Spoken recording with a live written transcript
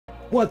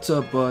What's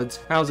up, buds?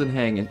 How's it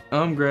hanging?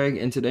 I'm Greg,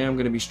 and today I'm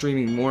going to be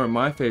streaming more of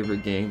my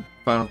favorite game,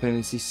 Final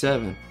Fantasy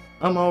VII.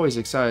 I'm always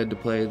excited to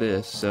play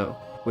this, so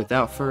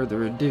without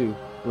further ado,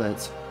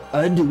 let's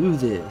do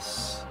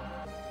this.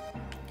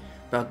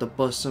 About to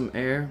bust some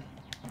air.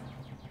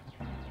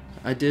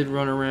 I did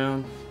run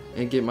around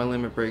and get my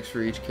limit breaks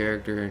for each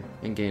character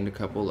and gained a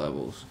couple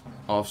levels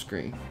off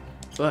screen,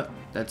 but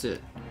that's it.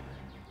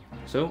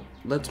 So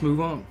let's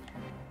move on.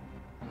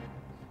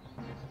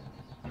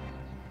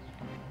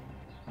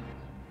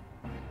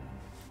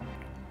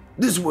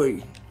 This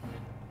way.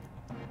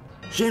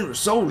 Shinra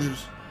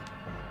soldiers.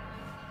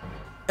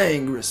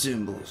 Angry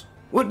symbols.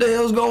 What the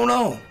hell's going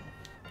on?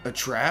 A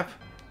trap?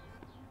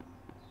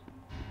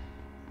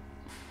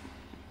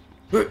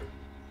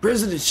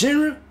 President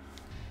Shinra?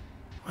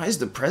 Why is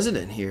the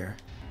president here?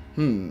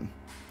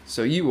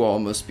 So you all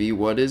must be,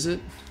 what is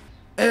it?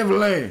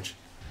 Avalanche.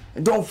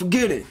 And don't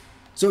forget it.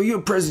 So you're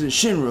President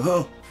Shinra,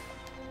 huh?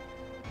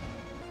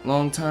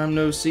 Long time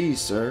no see,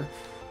 sir.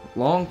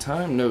 Long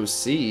time no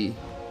see.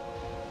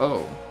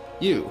 Oh,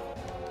 you.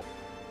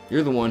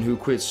 You're the one who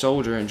quit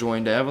Soldier and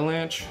joined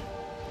Avalanche?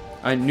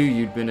 I knew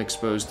you'd been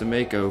exposed to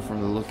Mako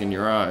from the look in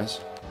your eyes.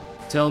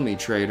 Tell me,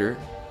 traitor,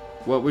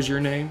 what was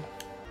your name?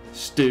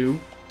 Stu?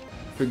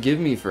 Forgive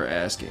me for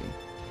asking,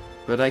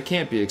 but I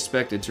can't be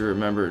expected to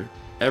remember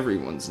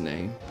everyone's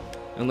name,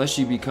 unless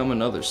you become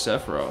another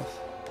Sephiroth.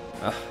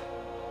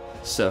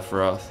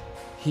 Sephiroth.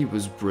 He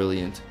was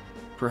brilliant.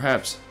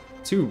 Perhaps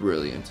too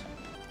brilliant.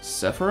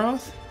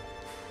 Sephiroth?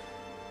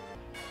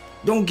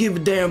 Don't give a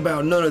damn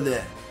about none of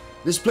that.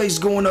 This place is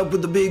going up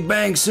with the Big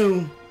Bang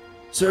soon.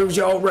 Serves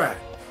y'all right.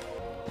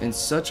 And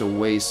such a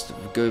waste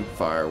of good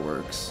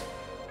fireworks.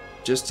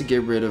 Just to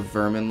get rid of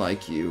vermin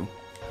like you.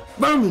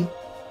 Vermin?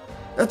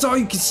 That's all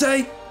you can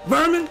say?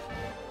 Vermin?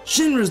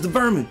 Shinra's the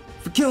vermin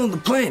for killing the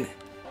planet.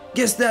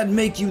 Guess that'd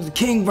make you the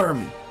king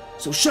vermin.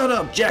 So shut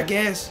up,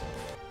 jackass.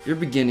 You're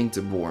beginning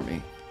to bore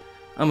me.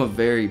 I'm a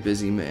very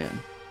busy man,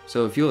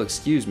 so if you'll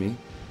excuse me,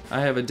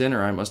 I have a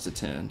dinner I must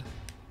attend.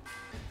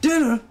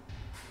 Dinner?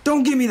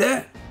 Don't give me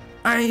that.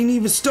 I ain't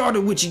even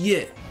started with you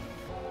yet.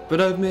 But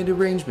I've made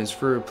arrangements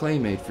for a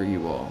playmate for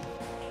you all.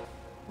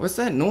 What's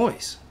that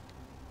noise?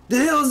 The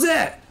hell's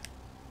that?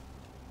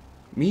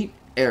 Meet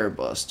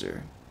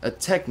Airbuster, a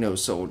techno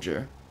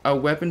soldier. Our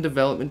weapon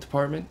development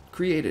department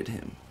created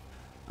him.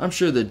 I'm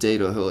sure the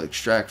data he'll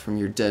extract from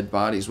your dead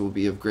bodies will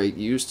be of great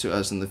use to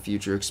us in the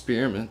future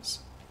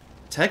experiments.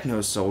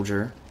 Techno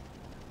soldier?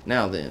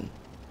 Now then,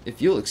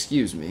 if you'll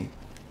excuse me.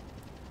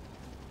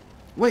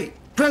 Wait,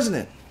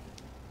 President!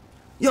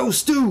 Yo,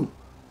 Stu!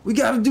 We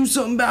gotta do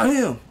something about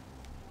him!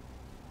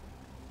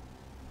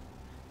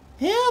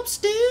 Help,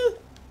 Stu!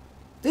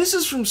 This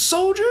is from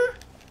Soldier?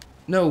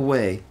 No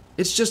way.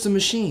 It's just a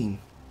machine.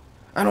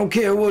 I don't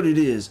care what it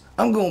is.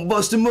 I'm gonna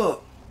bust him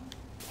up.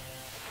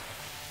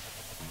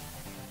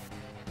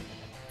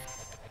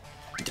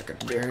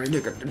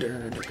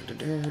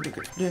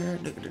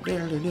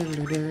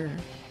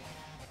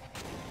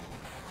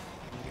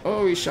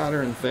 Oh, he shot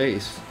her in the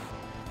face.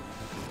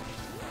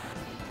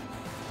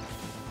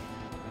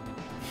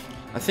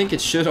 I think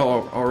it should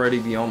already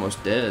be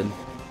almost dead.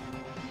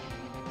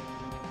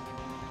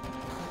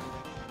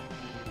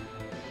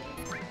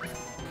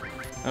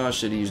 Oh, I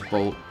should have used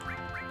Bolt.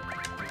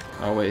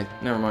 Oh wait,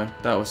 never mind.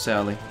 That was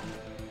Sally.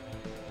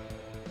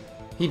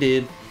 He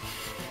did.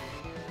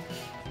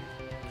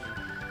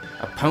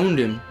 I pwned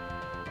him.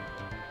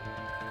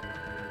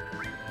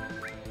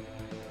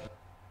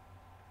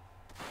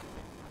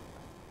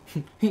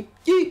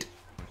 Yeet!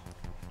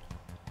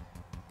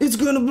 It's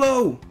gonna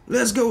blow!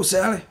 Let's go,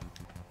 Sally!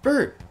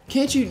 Bert,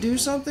 can't you do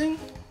something?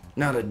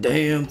 Not a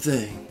damn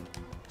thing.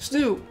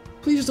 Stu,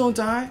 please don't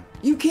die.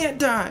 You can't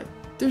die.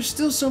 There's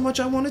still so much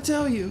I want to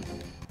tell you.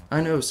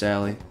 I know,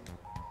 Sally.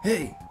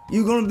 Hey,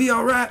 you gonna be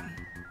alright?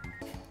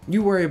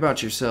 You worry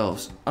about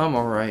yourselves. I'm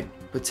alright,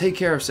 but take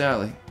care of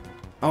Sally.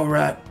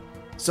 Alright.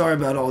 Sorry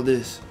about all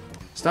this.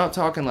 Stop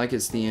talking like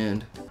it's the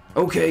end.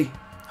 Okay,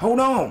 hold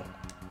on.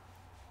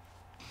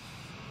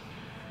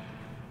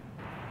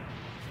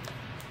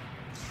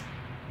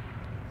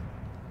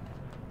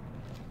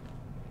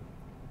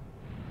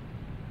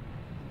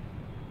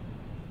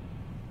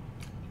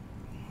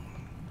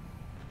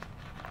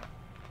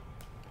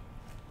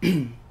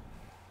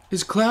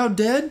 Is Cloud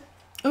dead?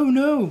 Oh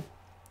no.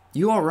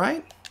 You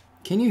alright?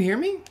 Can you hear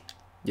me?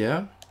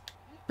 Yeah.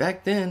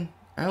 Back then,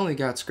 I only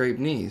got scraped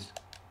knees.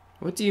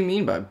 What do you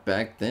mean by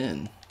back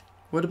then?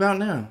 What about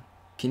now?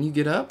 Can you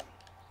get up?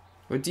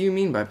 What do you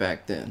mean by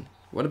back then?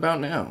 What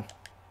about now?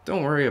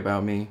 Don't worry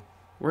about me.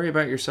 Worry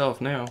about yourself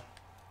now.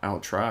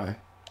 I'll try.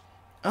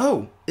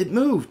 Oh, it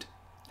moved.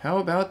 How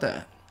about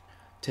that?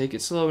 Take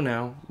it slow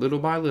now, little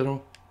by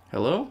little.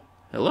 Hello?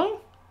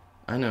 Hello?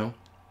 I know.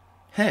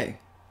 Hey.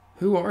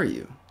 Who are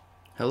you?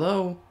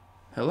 Hello?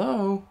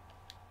 Hello?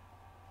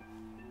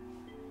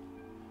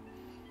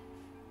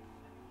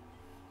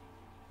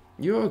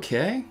 You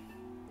okay?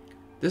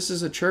 This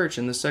is a church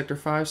in the Sector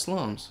 5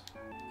 slums.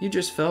 You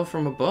just fell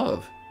from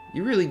above.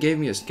 You really gave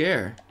me a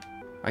scare.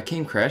 I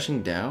came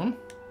crashing down?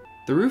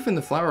 The roof in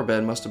the flower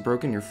bed must have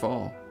broken your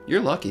fall.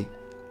 You're lucky.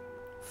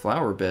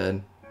 Flower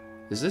bed?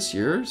 Is this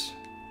yours?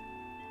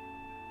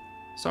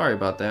 Sorry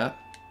about that.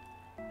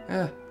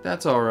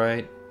 That's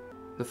alright.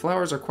 The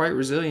flowers are quite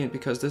resilient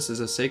because this is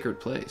a sacred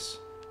place.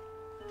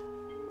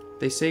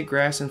 They say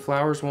grass and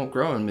flowers won't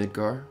grow in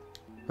Midgar,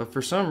 but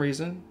for some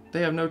reason,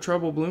 they have no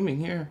trouble blooming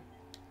here.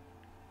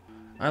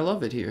 I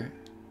love it here.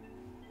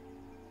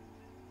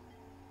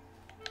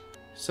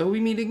 So we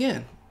meet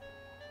again.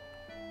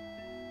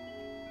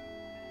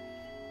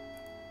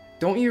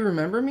 Don't you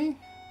remember me?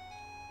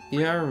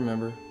 Yeah, I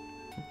remember.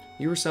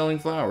 You were selling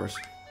flowers.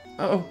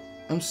 Oh,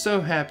 I'm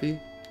so happy.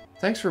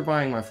 Thanks for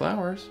buying my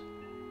flowers.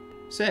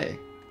 Say,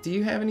 do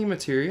you have any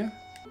materia?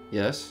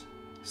 Yes,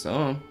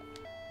 some.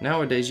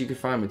 Nowadays you can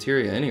find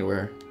materia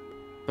anywhere.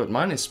 But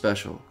mine is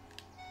special.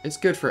 It's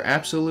good for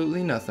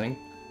absolutely nothing.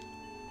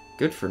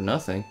 Good for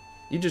nothing?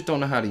 You just don't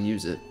know how to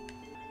use it.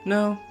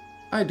 No,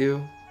 I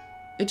do.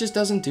 It just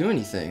doesn't do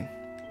anything.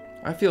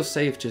 I feel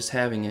safe just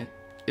having it.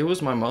 It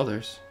was my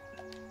mother's.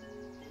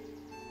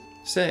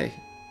 Say,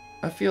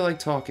 I feel like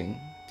talking.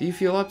 Do you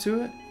feel up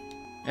to it?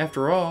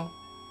 After all,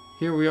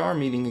 here we are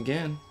meeting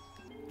again.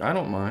 I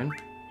don't mind.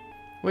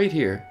 Wait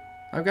here.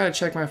 I've got to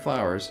check my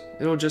flowers.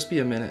 It'll just be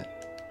a minute.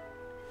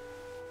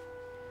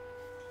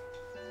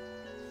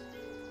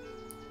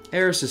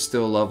 Eris is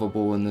still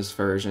lovable in this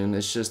version.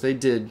 It's just they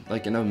did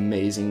like an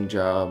amazing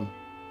job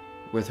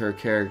with her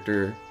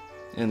character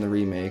in the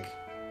remake.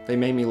 They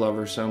made me love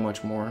her so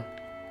much more.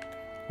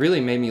 Really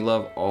made me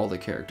love all the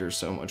characters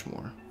so much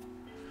more.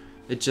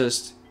 It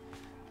just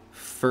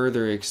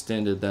further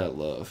extended that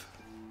love.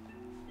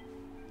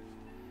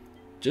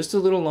 Just a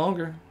little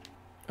longer.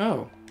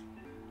 Oh,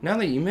 now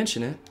that you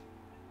mention it,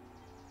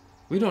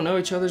 we don't know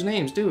each other's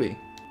names, do we?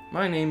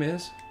 My name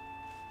is...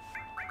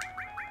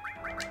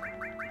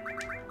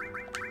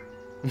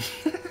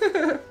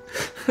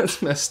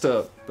 That's messed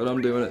up, but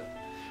I'm doing it.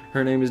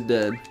 Her name is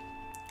Dead.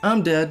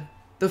 I'm Dead,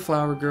 the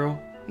flower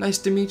girl. Nice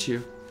to meet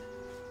you.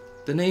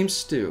 The name's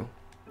Stu.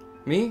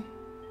 Me?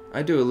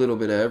 I do a little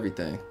bit of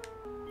everything.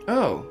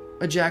 Oh,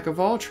 a jack of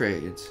all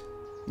trades.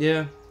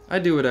 Yeah, I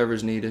do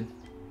whatever's needed.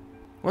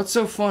 What's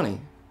so funny?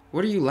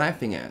 What are you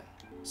laughing at?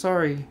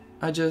 Sorry,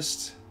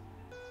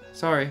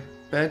 Sorry,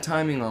 bad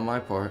timing on my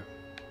part.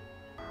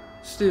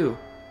 Stu,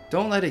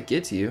 don't let it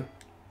get to you.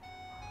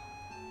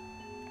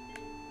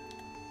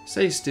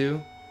 Say,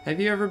 Stu,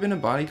 have you ever been a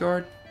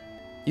bodyguard?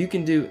 You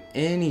can do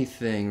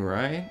anything,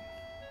 right?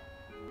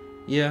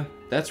 Yeah,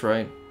 that's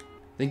right.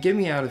 Then get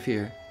me out of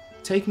here.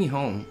 Take me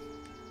home.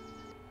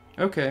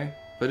 Okay,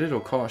 but it'll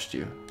cost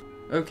you.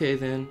 Okay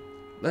then,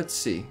 let's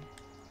see.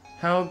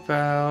 How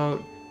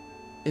about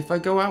if I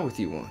go out with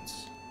you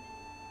once?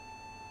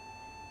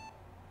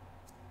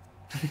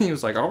 He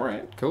was like,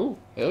 alright, cool,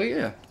 hell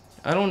yeah.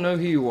 I don't know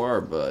who you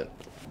are, but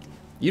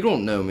you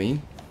don't know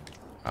me.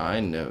 I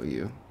know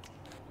you.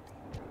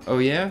 Oh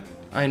yeah?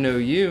 I know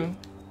you.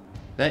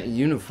 That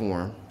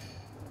uniform.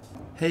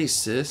 Hey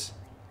sis,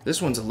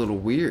 this one's a little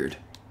weird.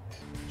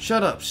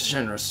 Shut up,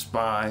 Shinra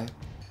spy.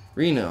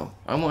 Reno,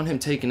 I want him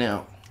taken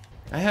out.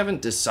 I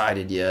haven't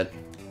decided yet.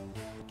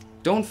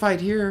 Don't fight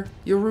here,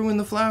 you'll ruin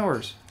the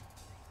flowers.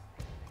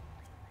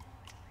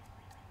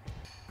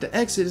 The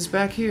exit is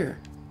back here.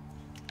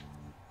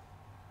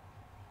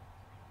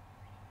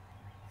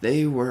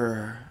 They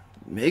were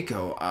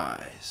Mako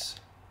eyes.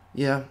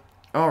 Yeah,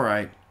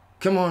 alright.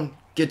 Come on,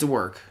 get to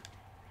work.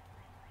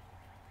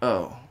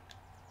 Oh,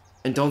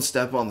 and don't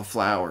step on the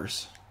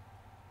flowers.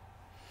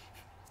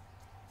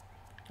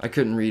 I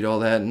couldn't read all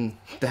that in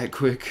that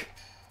quick.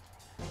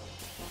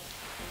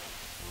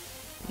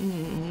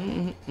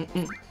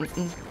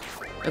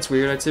 That's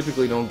weird. I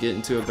typically don't get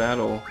into a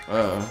battle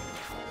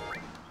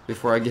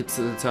before I get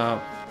to the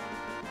top.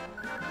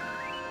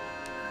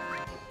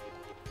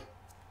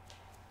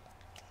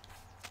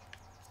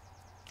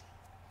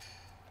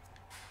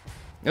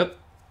 Yep,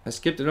 I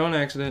skipped it on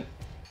accident.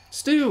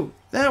 Stu,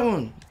 that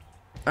one!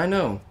 I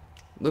know.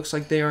 Looks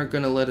like they aren't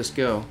gonna let us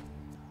go.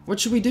 What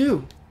should we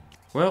do?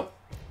 Well,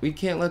 we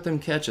can't let them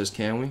catch us,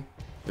 can we?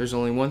 There's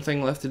only one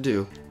thing left to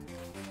do.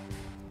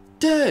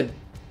 Dead!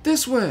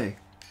 This way!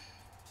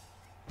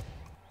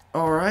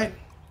 Alright,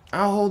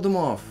 I'll hold them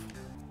off.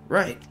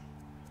 Right.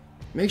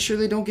 Make sure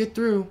they don't get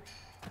through.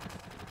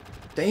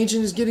 The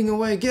ancient is getting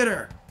away. Get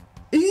her!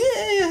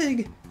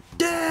 Egg!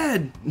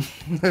 Dead!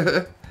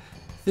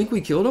 Think we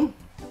killed him?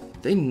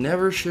 They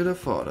never should have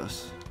fought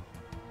us.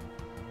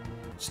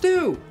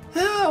 Stu!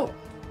 Help!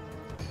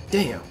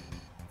 Damn.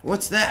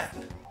 What's that?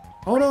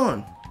 Hold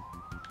on.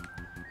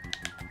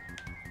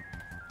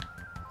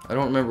 I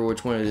don't remember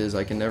which one it is.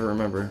 I can never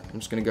remember. I'm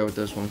just gonna go with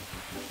this one.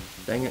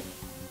 Dang it.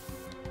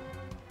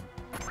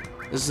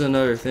 This is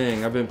another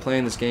thing. I've been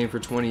playing this game for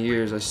 20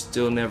 years. I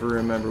still never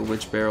remember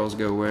which barrels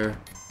go where.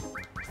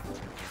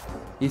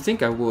 You'd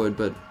think I would,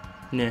 but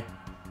nah.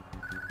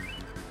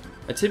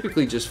 I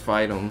typically just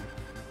fight them.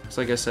 It's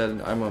like I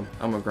said, I'm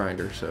a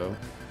grinder, so.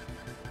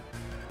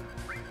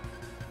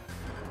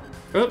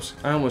 Oops,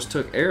 I almost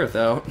took Aerith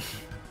out.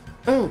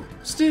 Oh,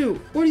 Stu,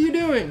 what are you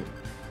doing?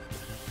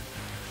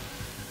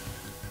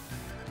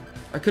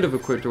 I could have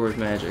equipped her with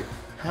magic.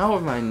 How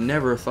have I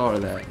never thought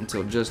of that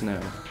until just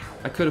now?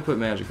 I could have put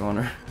magic on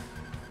her.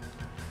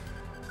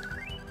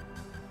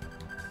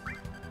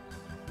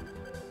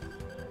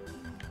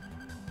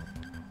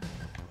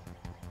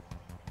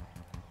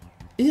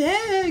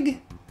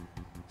 Egg!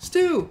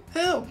 Stu,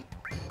 help!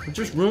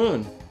 Just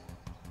run.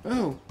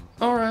 Oh,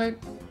 alright.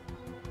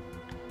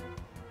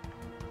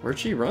 Where'd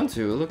she run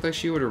to? It looked like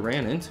she would have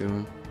ran into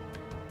him.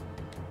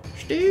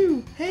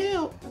 Stu,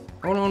 help!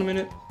 Hold on a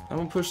minute. I'm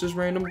gonna push this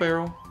random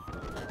barrel.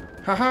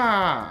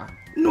 Haha!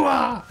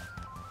 Noah!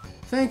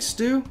 Thanks,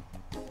 Stu.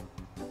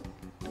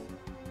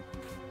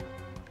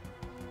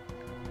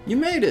 You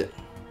made it.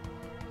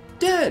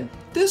 Dad,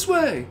 this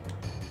way!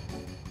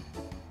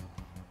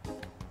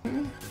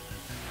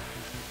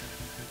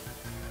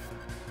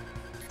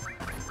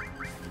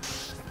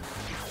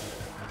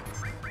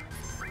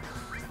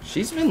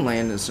 She's been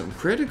landing some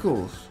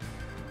criticals.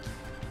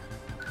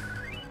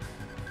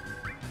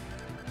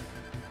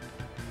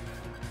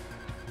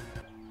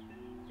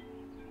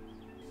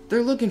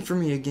 They're looking for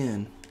me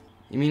again.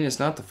 You mean it's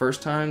not the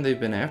first time they've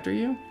been after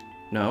you?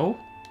 No?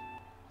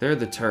 They're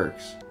the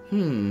Turks.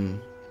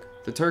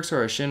 The Turks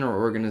are a Shinra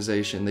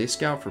organization. They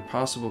scout for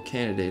possible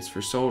candidates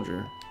for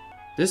soldier.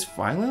 This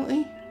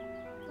violently?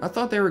 I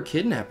thought they were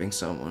kidnapping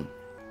someone.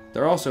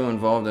 They're also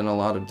involved in a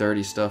lot of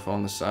dirty stuff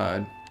on the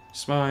side.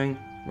 Spying,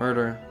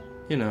 murder,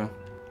 you know.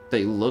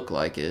 They look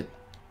like it.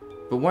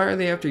 But why are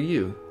they after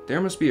you?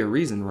 There must be a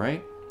reason,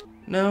 right?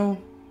 No,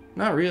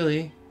 not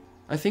really.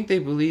 I think they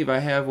believe I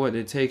have what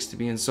it takes to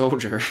be a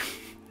soldier.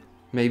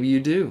 Maybe you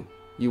do.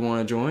 You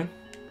want to join?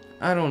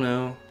 I don't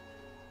know.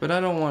 But I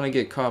don't want to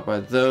get caught by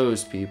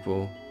those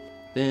people.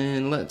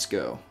 Then let's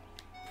go.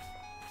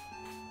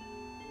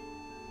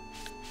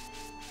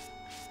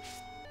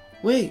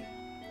 Wait,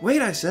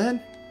 I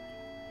said.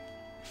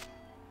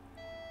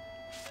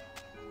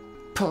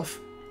 Puff,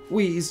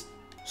 wheeze,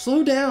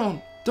 slow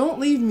down, don't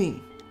leave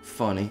me.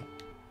 Funny,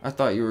 I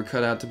thought you were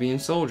cut out to be a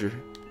soldier.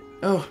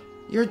 Oh,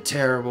 you're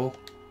terrible.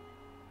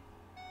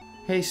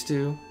 Hey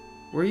Stu,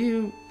 were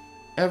you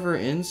ever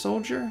in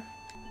soldier? ...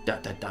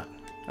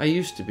 I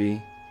used to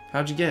be.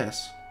 How'd you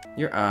guess?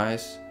 Your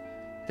eyes,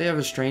 they have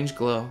a strange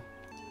glow.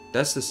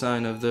 That's the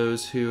sign of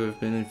those who have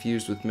been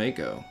infused with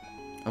Mako,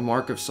 a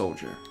mark of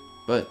soldier.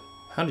 But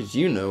how did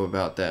you know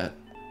about that?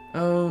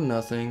 Oh,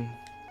 nothing.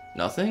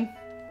 Nothing?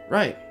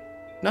 Right,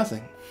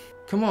 nothing.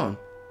 Come on,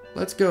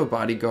 let's go,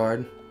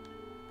 bodyguard.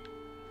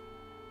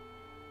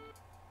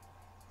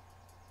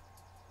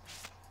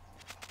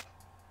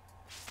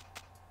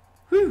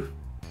 Whew,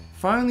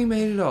 finally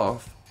made it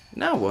off.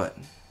 Now what?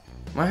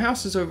 My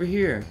house is over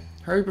here.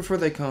 Hurry before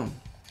they come.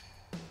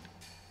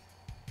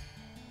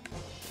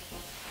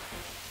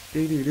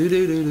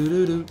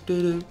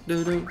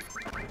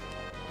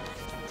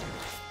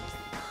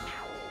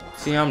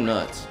 See, I'm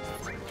nuts.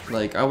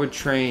 Like, I would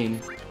train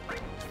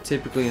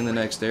typically in the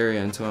next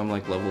area until I'm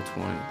like level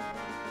 20.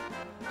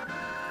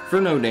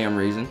 For no damn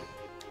reason.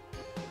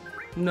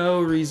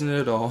 No reason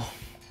at all.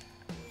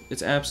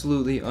 It's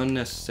absolutely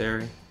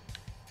unnecessary.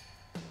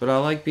 But I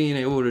like being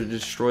able to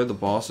destroy the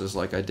bosses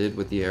like I did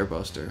with the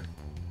Airbuster.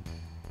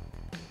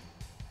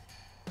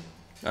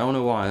 I don't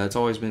know why, that's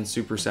always been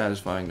super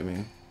satisfying to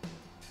me.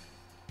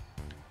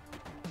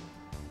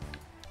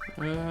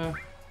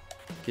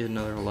 Get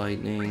another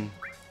lightning.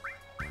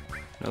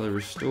 Another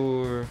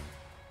restore.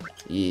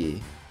 Yeah.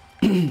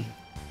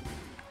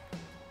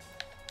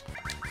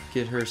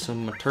 Get her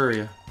some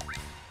materia.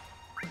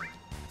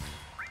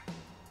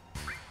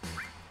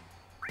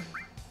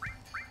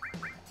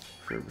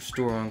 For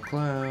restore on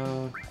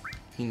Cloud.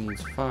 He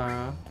needs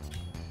fire.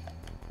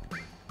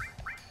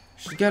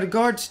 She's got a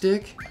guard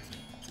stick.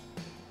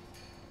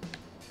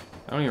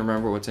 I don't even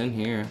remember what's in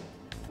here.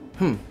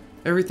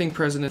 Everything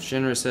President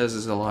Shinra says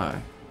is a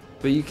lie.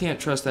 But you can't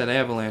trust that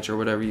avalanche or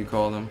whatever you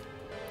call them.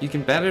 You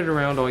can bat it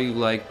around all you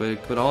like,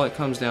 but all it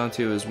comes down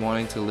to is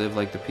wanting to live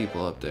like the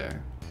people up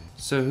there.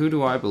 So who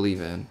do I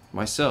believe in?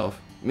 Myself.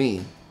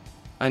 Me.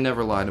 I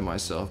never lie to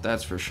myself,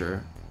 that's for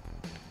sure.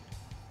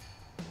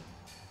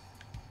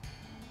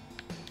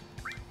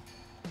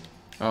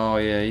 Oh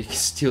yeah, you can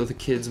steal the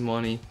kids'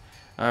 money.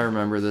 I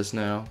remember this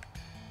now.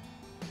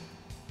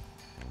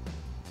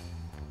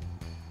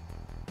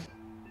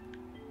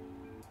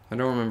 I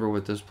don't remember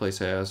what this place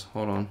has.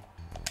 Hold on.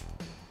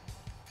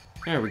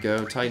 There we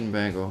go, Titan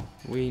Bangle.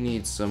 We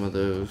need some of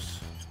those.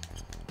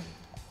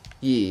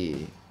 Yeah.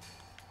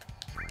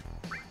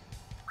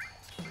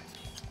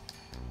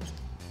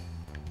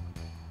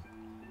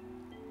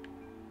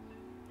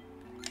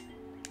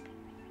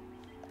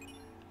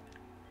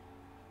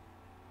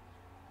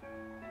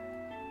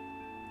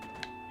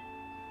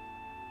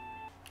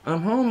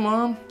 I'm home,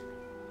 Mom.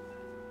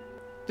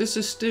 This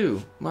is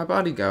Stu, my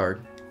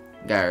bodyguard.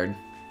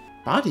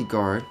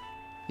 Bodyguard?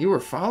 You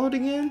were followed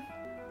again?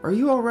 Are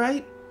you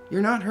alright?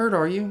 You're not hurt,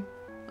 are you?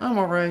 I'm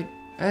alright.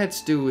 I had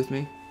Stu with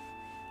me.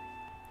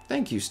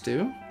 Thank you,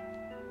 Stu.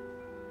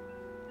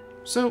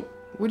 So,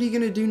 what are you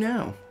gonna do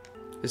now?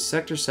 Is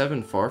Sector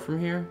 7 far from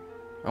here?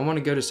 I want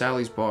to go to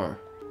Sally's bar.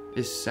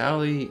 Is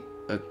Sally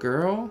a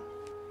girl?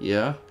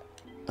 Yeah.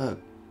 A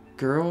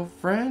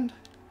girlfriend?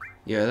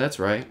 Yeah, that's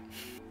right.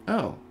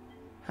 Oh,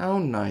 how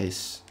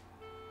nice.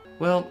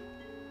 Well,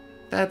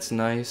 that's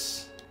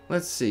nice.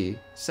 Let's see,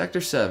 Sector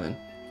 7.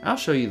 I'll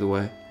show you the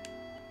way.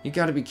 You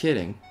gotta be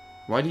kidding.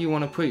 Why do you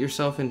want to put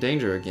yourself in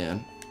danger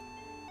again?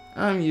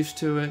 I'm used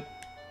to it.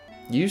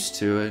 Used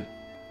to it?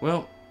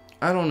 Well,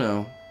 I don't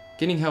know.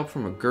 Getting help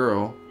from a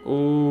girl.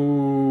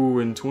 Oh,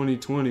 in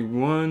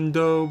 2021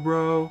 though,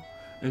 bro.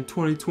 In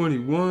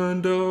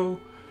 2021 though.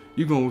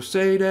 You gonna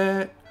say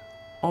that?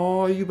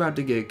 Oh, you about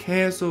to get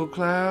canceled,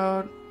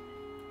 Cloud.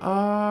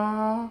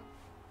 Ah.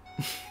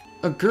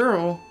 A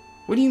girl?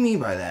 What do you mean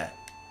by that?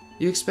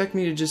 You expect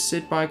me to just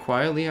sit by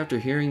quietly after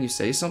hearing you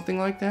say something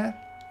like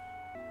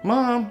that?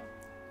 Mom,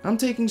 I'm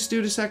taking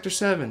Stu to Sector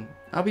 7.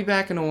 I'll be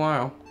back in a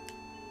while.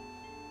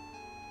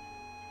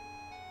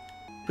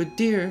 But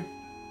dear,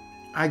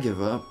 I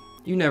give up.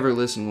 You never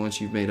listen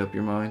once you've made up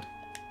your mind.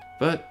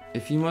 But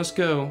if you must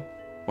go,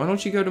 why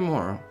don't you go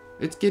tomorrow?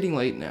 It's getting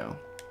late now.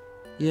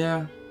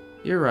 Yeah,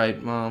 you're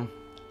right, Mom.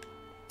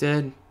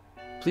 Dad,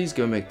 please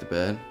go make the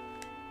bed.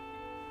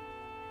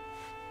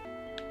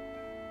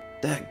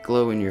 That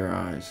glow in your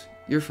eyes.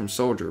 You're from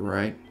Soldier,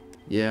 right?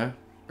 Yeah,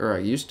 or I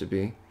used to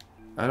be.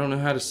 I don't know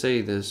how to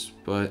say this,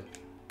 but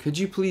could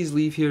you please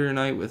leave here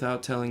tonight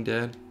without telling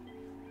Dad?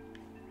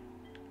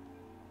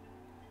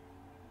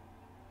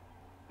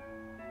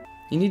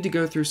 You need to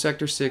go through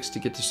Sector 6 to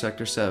get to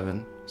Sector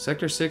 7.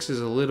 Sector 6 is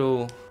a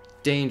little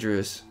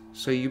dangerous,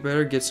 so you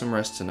better get some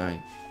rest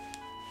tonight.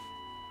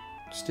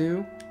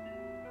 Stu,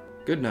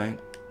 good night.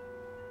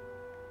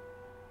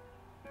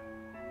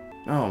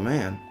 Oh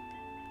man,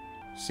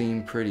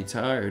 seem pretty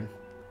tired. ...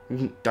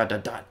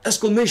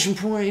 Exclamation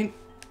point!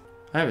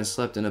 I haven't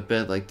slept in a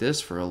bed like this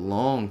for a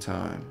long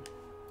time.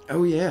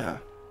 Oh yeah,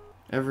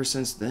 ever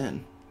since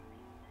then.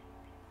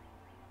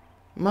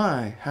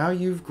 My, how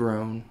you've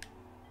grown.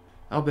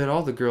 I'll bet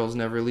all the girls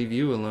never leave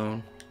you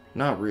alone.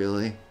 Not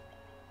really.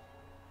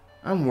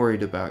 I'm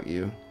worried about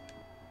you.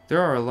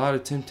 There are a lot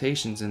of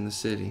temptations in the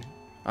city.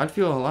 I'd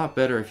feel a lot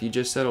better if you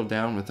just settled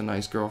down with a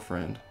nice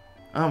girlfriend.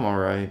 I'm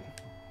alright.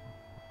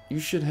 You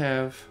should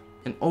have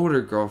an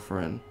older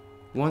girlfriend,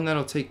 one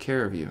that'll take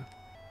care of you.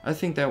 I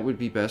think that would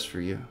be best for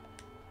you.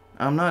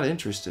 I'm not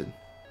interested.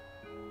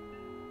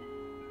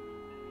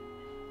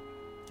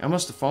 I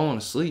must have fallen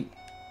asleep.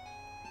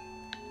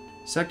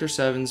 Sector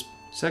 7's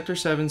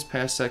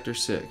past Sector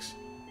 6.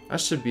 I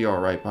should be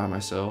alright by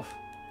myself.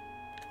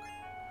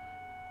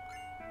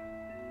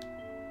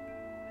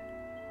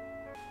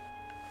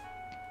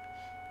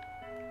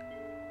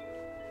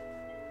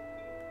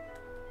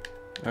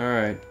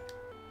 Alright.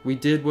 We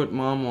did what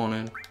Mom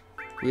wanted.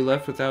 We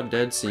left without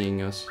Dad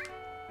seeing us.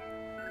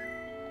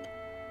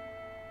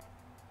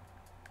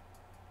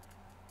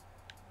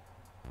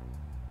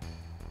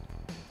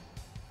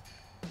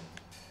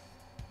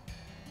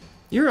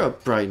 You're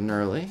up bright and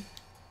early.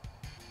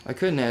 I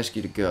couldn't ask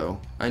you to go.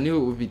 I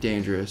knew it would be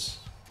dangerous.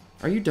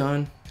 Are you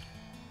done?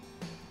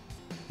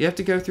 You have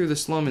to go through the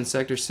slum in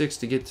Sector 6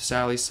 to get to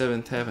Sally's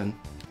 7th heaven.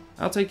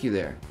 I'll take you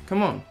there.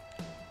 Come on.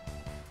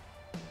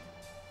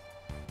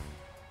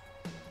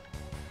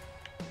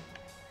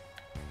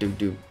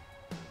 Do-do.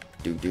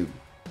 Do-do.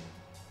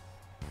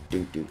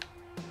 Do-do.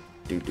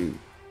 Do-do.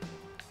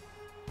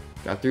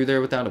 Got through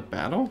there without a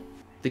battle?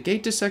 The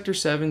gate to Sector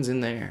 7's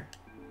in there.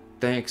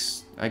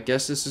 Thanks. I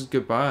guess this is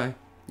goodbye.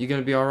 You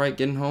gonna be alright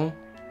getting home?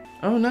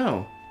 Oh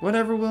no.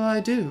 Whatever will I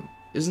do?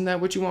 Isn't that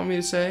what you want me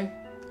to say?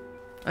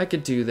 I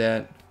could do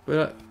that,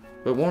 but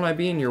won't I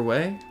be in your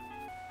way?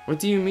 What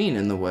do you mean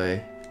in the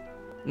way?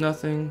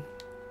 Nothing.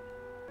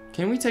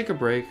 Can we take a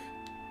break?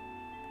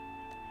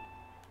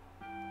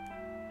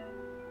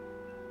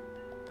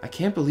 I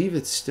can't believe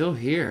it's still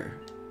here.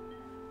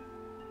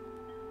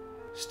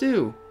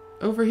 Stu,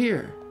 over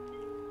here.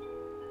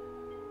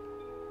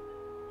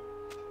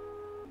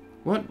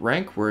 What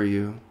rank were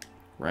you?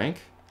 Rank?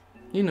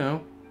 You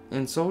know,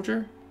 in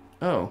Soldier?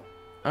 Oh,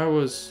 I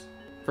was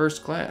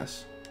first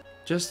class.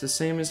 Just the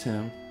same as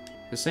him.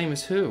 The same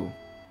as who?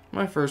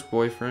 My first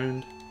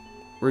boyfriend.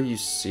 Were you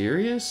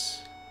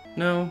serious?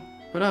 No,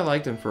 but I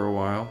liked him for a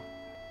while.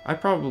 I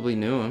probably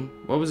knew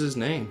him. What was his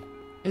name?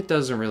 It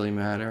doesn't really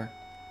matter.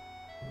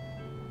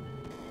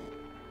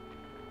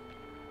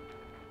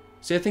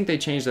 See, I think they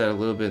changed that a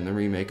little bit in the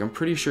remake. I'm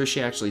pretty sure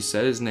she actually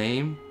said his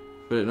name,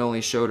 but it only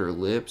showed her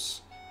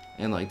lips,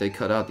 and like they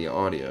cut out the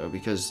audio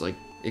because like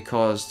it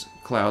caused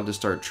Cloud to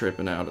start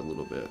tripping out a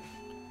little bit,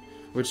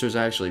 which was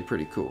actually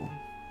pretty cool.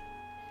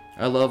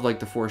 I love like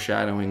the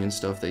foreshadowing and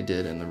stuff they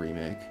did in the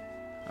remake.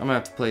 I'm gonna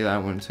have to play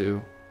that one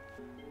too.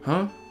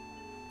 Huh?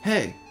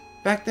 Hey,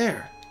 back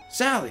there,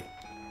 Sally!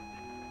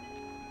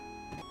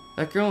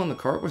 That girl in the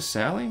cart was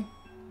Sally?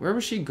 Where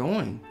was she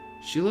going?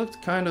 She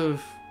looked kind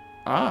of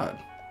odd.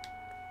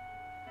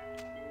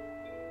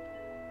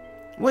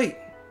 Wait,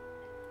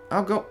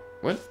 I'll go.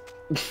 What?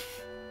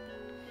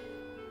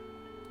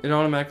 It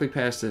automatically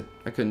passed it.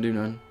 I couldn't do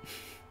none.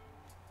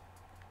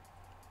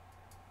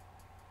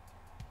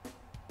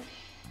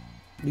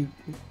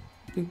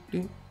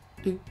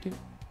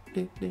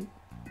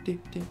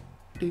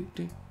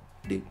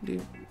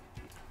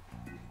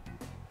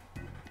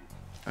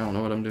 I don't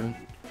know what I'm doing.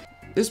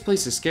 This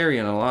place is scary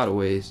in a lot of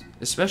ways,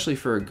 especially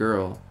for a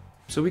girl.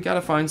 So we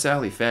gotta find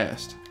Sally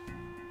fast.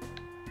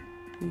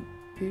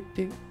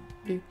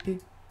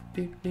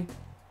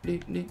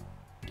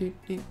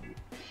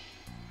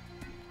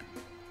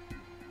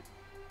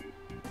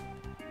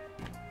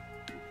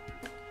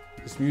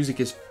 This music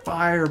is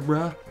fire,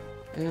 bruh.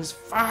 It's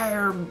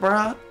fire,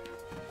 bruh.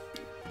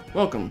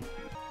 Welcome.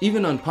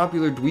 Even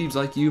unpopular dweebs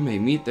like you may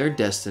meet their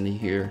destiny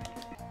here.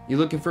 You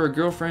looking for a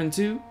girlfriend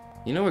too?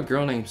 You know a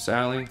girl named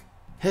Sally?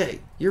 Hey,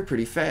 you're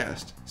pretty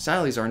fast.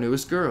 Sally's our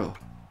newest girl.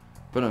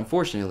 But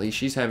unfortunately,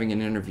 she's having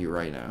an interview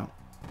right now.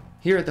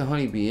 Here at the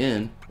Honeybee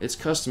Inn, it's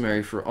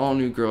customary for all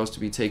new girls to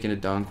be taken to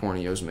Don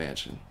Corneo's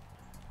mansion.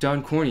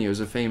 Don Corneo's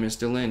a famous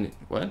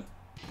what?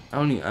 I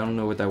don't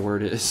know what that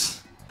word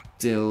is.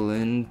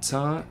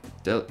 Dilettante?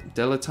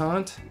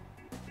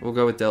 We'll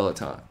go with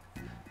dilettante.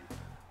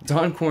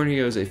 Don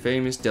Corneo is a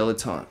famous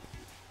dilettante.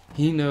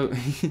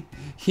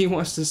 He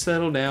wants to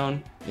settle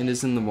down and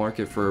is in the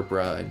market for a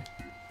bride.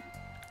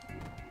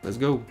 Let's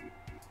go.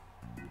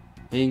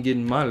 He ain't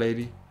getting my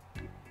lady.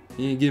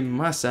 He ain't getting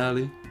my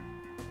Sally.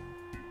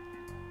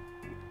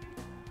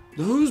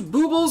 Those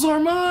boobles are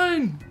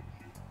mine!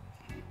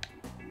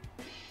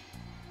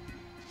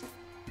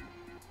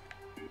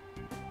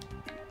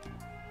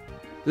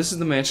 This is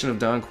the mansion of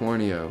Don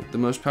Corneo, the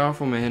most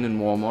powerful man in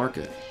Wall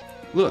Market.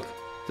 Look,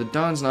 the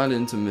Don's not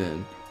into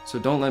men, so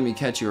don't let me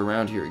catch you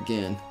around here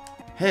again.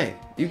 Hey,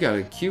 you got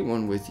a cute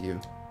one with you.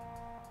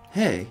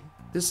 Hey,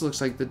 this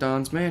looks like the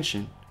Don's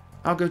mansion.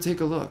 I'll go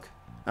take a look.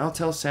 I'll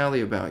tell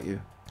Sally about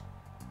you.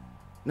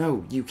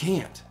 No, you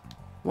can't.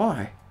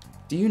 Why?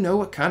 Do you know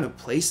what kind of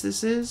place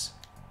this is?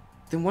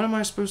 Then what am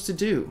I supposed to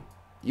do?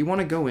 You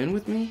want to go in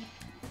with me?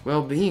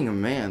 Well, being a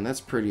man, that's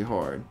pretty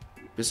hard.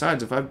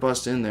 Besides, if I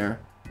bust in there,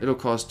 it'll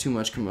cause too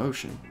much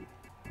commotion.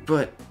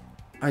 But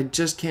I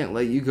just can't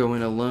let you go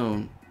in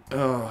alone.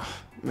 Ugh,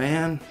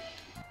 man.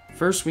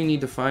 First, we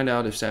need to find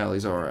out if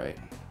Sally's alright.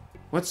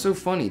 What's so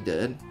funny,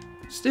 Dad?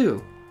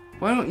 Stu,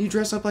 why don't you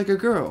dress up like a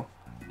girl?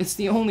 It's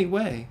the only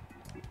way.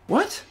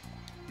 What?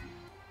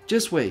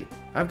 Just wait.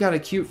 I've got a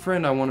cute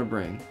friend I want to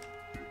bring.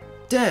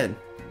 Dad,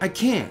 I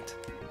can't.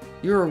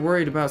 You're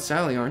worried about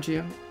Sally, aren't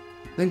you?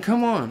 Then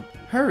come on,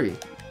 hurry.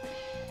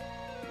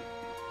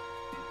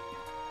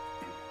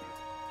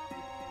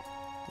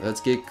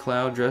 Let's get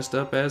Cloud dressed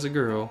up as a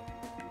girl.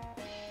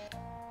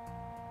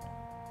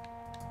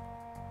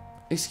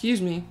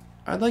 Excuse me,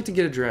 I'd like to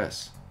get a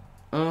dress.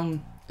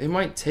 It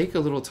might take a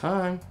little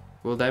time.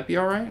 Will that be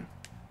alright?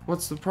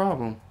 What's the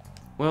problem?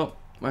 Well,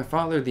 my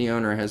father, the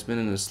owner, has been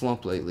in a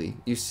slump lately.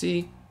 You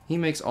see, he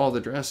makes all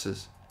the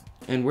dresses.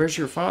 And where's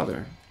your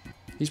father?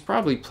 He's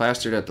probably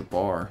plastered at the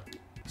bar.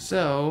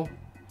 So,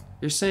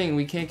 you're saying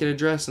we can't get a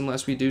dress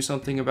unless we do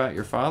something about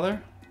your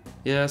father?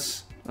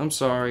 Yes, I'm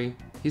sorry.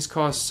 He's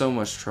caused so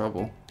much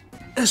trouble.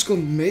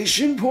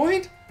 Exclamation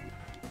point?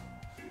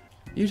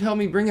 You'd help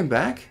me bring him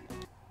back?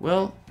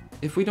 Well,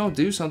 if we don't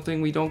do something,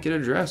 we don't get a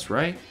dress,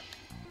 right?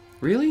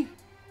 Really?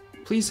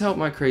 Please help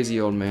my crazy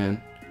old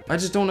man. I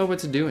just don't know what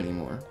to do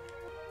anymore.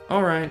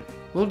 Alright,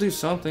 we'll do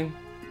something.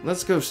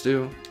 Let's go,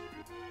 Stu.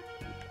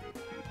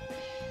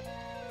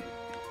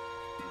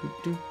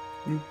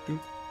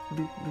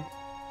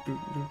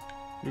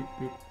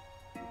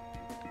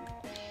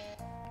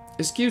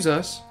 Excuse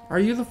us, are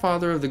you the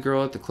father of the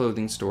girl at the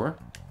clothing store?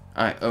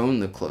 I own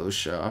the clothes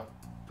shop,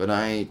 but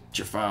I ain't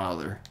your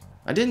father.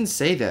 I didn't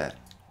say that.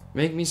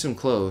 Make me some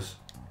clothes.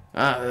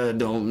 I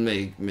don't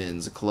make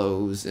men's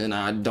clothes, and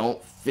I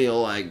don't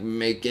feel like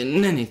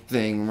making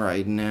anything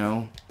right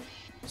now.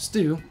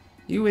 Stu,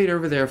 you wait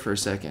over there for a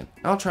second.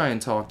 I'll try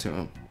and talk to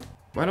him.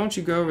 Why don't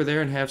you go over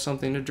there and have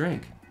something to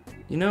drink?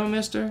 You know,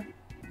 mister,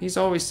 he's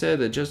always said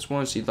that just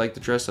once he'd like to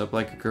dress up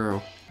like a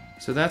girl.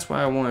 So that's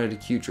why I wanted a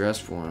cute dress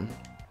for him.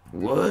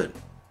 What?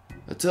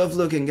 A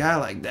tough-looking guy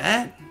like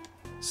that?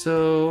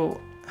 So,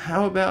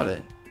 how about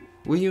it?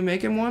 Will you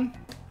make him one?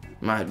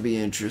 Might be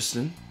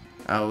interesting.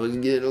 I was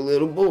getting a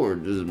little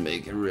bored just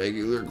making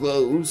regular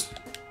clothes.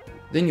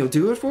 Then you'll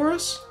do it for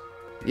us?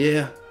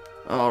 Yeah,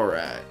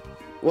 alright.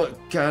 What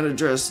kind of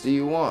dress do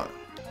you want?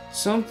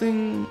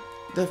 Something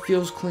that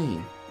feels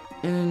clean.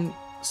 And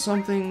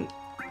something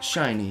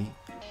shiny.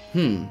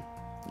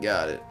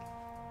 Got it.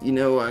 You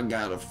know, I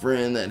got a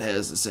friend that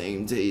has the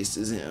same taste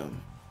as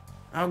him.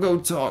 I'll go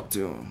talk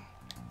to him.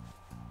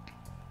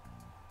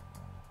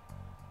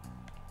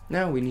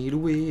 Now we need a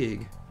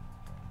wig.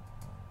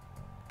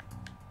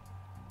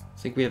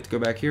 Think we have to go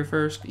back here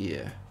first?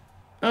 Yeah.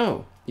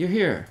 Oh, you're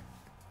here.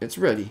 It's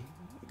ready.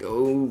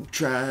 Go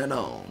try it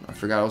on. I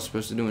forgot I was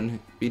supposed to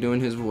be doing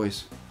his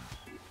voice.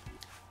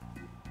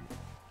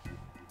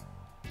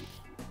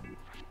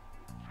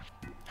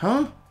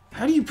 Huh?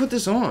 How do you put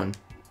this on?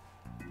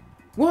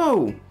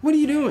 Whoa! What are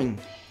you doing?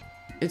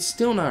 It's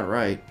still not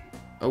right.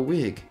 A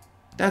wig.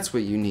 That's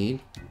what you need.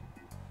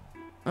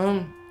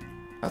 I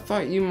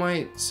thought you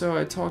might, so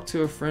I talked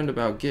to a friend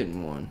about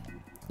getting one.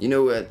 You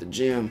know, at the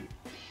gym,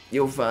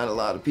 you'll find a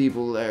lot of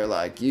people there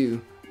like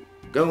you.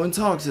 Go and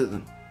talk to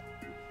them.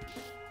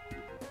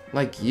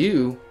 Like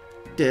you?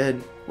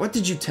 Dad, What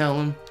did you tell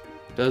him?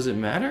 Does it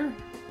matter?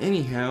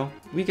 Anyhow,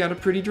 we got a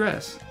pretty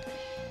dress.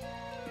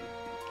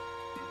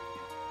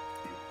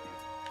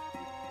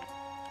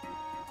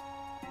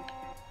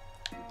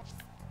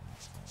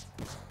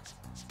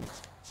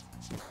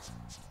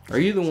 Are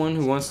you the one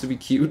who wants to be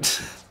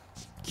cute?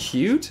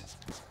 Cute?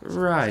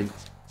 Right.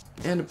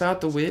 And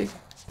about the wig?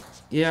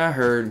 Yeah, I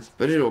heard,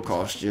 but it'll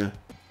cost you.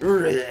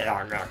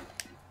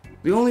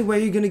 The only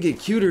way you're gonna get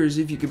cuter is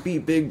if you could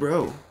beat Big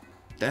Bro.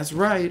 That's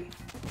right.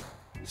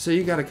 So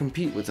you gotta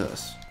compete with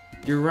us.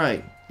 You're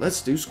right.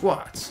 Let's do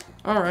squats.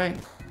 Alright.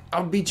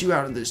 I'll beat you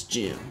out of this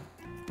gym.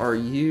 Are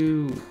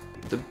you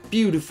the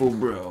beautiful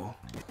bro?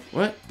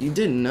 What? You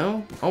didn't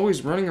know?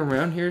 Always running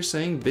around here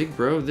saying Big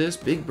Bro this,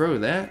 Big Bro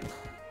that?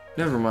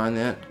 Never mind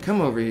that.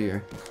 Come over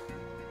here.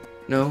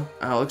 No,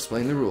 I'll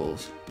explain the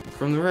rules.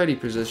 From the ready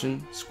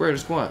position, square to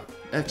squat,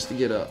 X to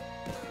get up,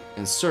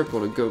 and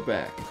circle to go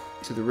back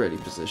to the ready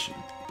position.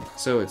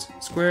 So it's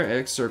square,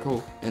 X,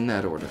 circle, in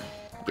that order.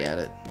 Got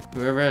it.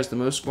 Whoever has the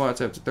most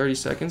squats after 30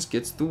 seconds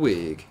gets the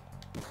wig.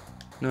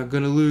 Not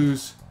gonna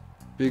lose.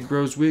 Big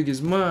Bro's wig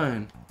is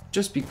mine.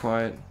 Just be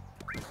quiet.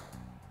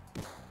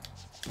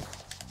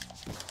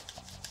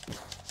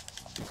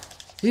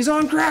 He's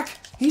on crack!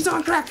 He's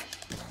on crack!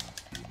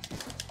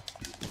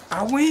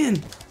 I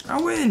win!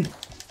 I win!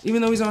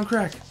 Even though he's on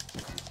crack.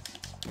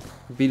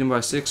 I beat him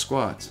by 6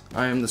 squats.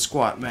 I am the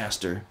squat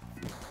master.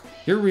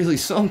 You're really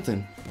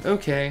something.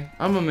 Okay,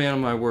 I'm a man of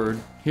my word.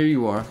 Here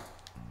you are.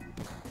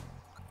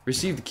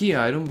 Receive the key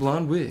item,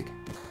 blonde wig.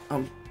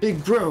 I'm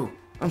Big Bro.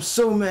 I'm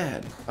so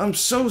mad. I'm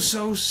so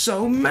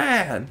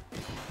mad.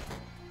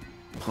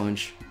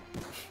 Punch.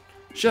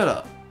 Shut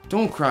up.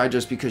 Don't cry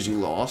just because you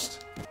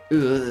lost.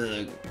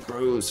 Ugh,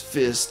 bro's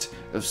fist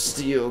of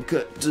steel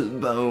cut to the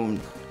bone.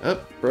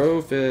 Up,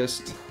 bro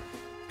fist.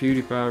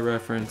 PewDiePie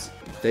reference.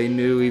 They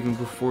knew even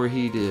before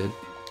he did.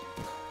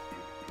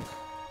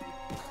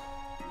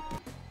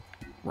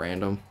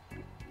 Random.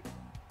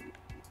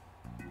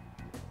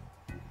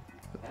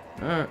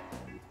 Alright.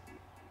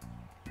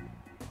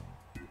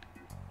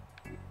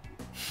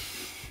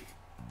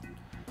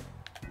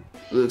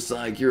 Looks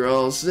like you're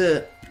all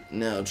set.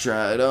 Now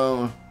try it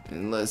on,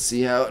 and let's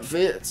see how it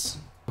fits.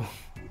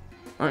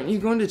 Aren't you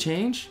going to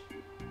change?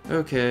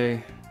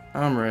 Okay,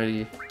 I'm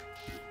ready.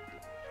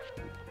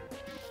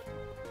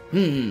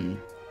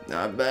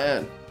 Not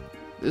bad.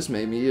 This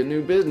may be a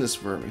new business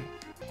for me.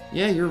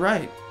 Yeah, you're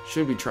right.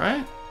 Should we try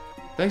it?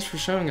 Thanks for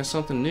showing us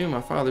something new.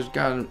 My father's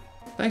got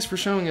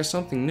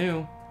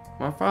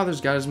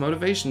his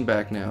motivation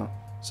back now.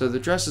 So the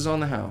dress is on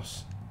the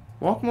house.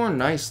 Walk more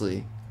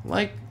nicely.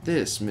 Like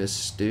this, Miss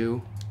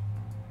Stu.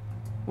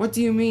 What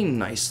do you mean,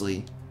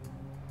 nicely?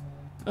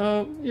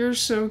 Oh, you're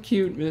so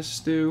cute, Miss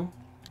Stu.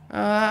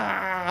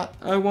 Ah,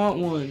 I want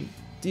one.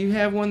 Do you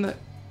have one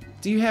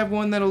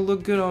that'll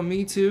look good on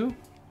me too?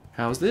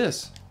 How's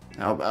this?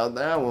 How about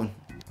that one?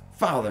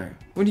 Father,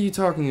 what are you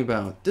talking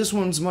about? This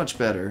one's much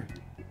better.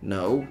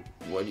 No,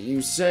 what are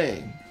you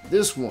saying?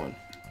 This one.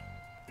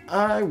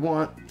 I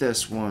want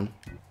this one.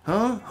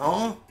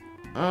 Huh?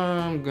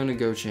 I'm gonna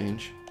go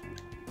change.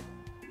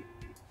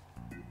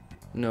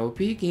 No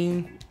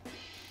peeking.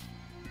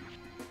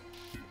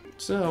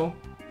 So,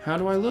 how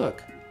do I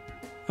look?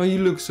 Oh, you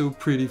look so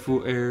pretty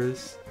for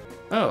Eris.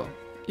 Oh,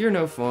 you're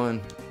no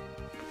fun.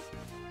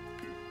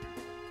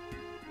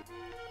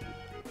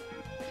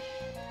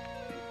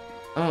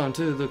 On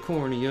to the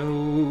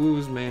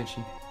Corneo's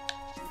mansion.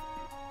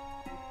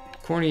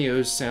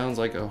 Corneo's sounds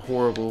like a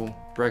horrible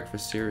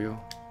breakfast cereal.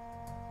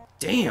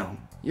 Damn,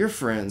 your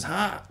friend's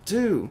hot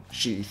too.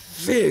 She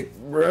thick,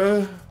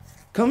 bruh.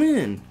 Come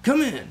in.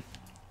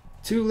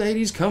 2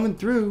 ladies coming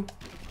through.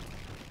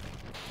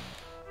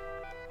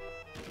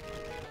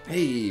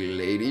 Hey,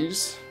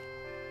 ladies.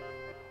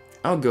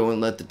 I'll go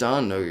and let the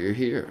Don know you're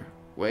here.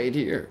 Wait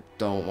here.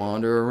 Don't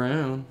wander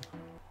around.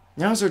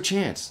 Now's our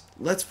chance.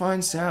 Let's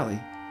find Sally.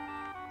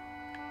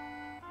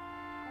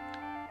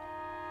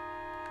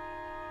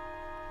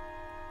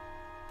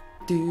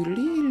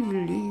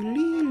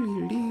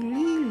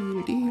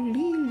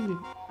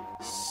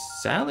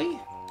 Sally?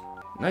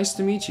 Nice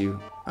to meet you.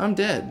 I'm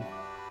dead.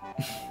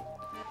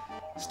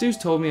 Stu's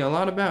told me a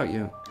lot about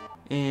you.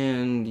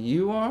 And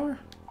you are?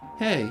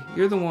 Hey,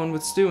 you're the one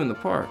with Stu in the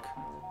park.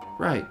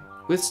 Right,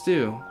 with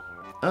Stu.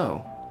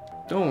 Oh,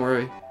 don't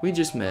worry, we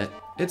just met.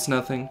 It's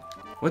nothing.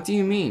 What do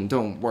you mean,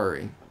 don't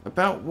worry?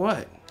 About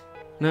what?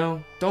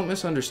 No, don't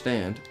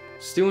misunderstand.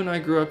 Stu and I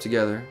grew up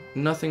together,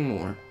 nothing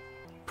more.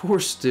 Poor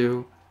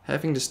Stu,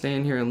 having to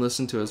stand here and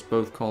listen to us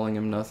both calling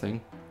him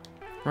nothing.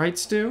 Right,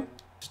 Stu?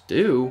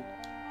 Stu?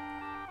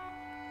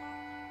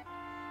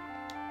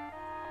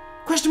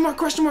 Question mark,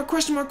 question mark,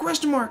 question mark,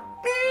 question mark!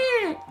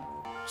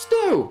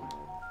 Stu!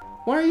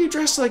 Why are you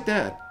dressed like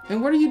that?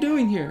 And what are you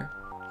doing here?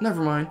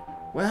 Never mind.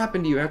 What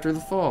happened to you after the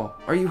fall?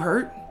 Are you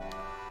hurt?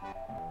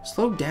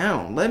 Slow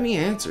down. Let me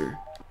answer.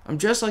 I'm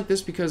dressed like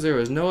this because there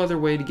was no other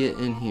way to get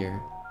in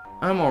here.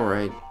 I'm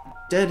alright.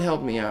 Dad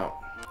helped me out.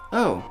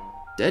 Oh,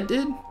 Dad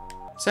did?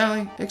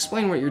 Sally,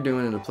 explain what you're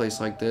doing in a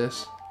place like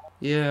this.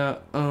 Yeah,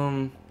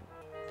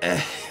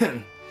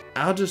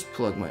 I'll just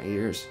plug my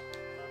ears.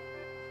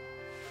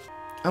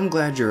 I'm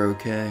glad you're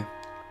okay.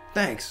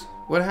 Thanks.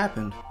 What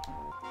happened?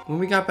 When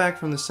we got back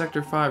from the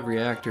Sector 5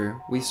 reactor,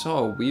 we saw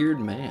a weird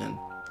man.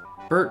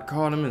 Bert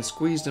caught him and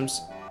squeezed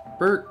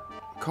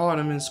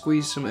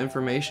some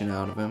information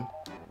out of him.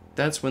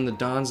 That's when the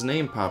Don's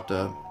name popped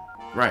up.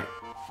 Right.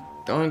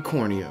 Don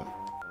Corneo.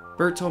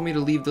 Bert told me to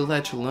leave the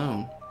lech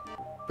alone.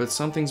 But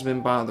something's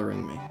been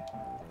bothering me.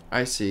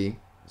 I see.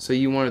 So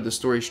you wanted the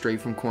story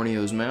straight from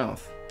Corneo's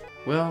mouth.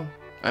 Well,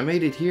 I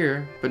made it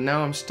here, but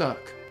now I'm stuck.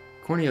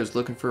 Corneo's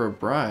looking for a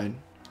bride.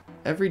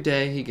 Every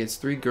day he gets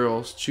 3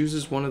 girls,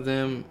 chooses one of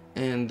them,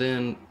 and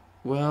then,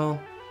 well,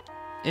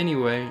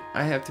 anyway,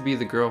 I have to be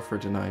the girl for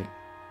tonight.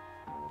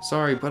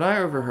 Sorry, but I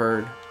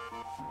overheard.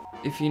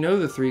 If you know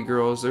the 3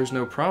 girls, there's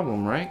no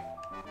problem, right?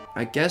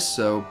 I guess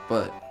so,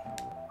 but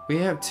we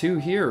have 2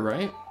 here,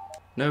 right?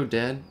 No,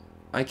 Dad.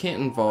 I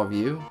can't involve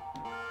you.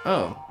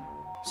 Oh,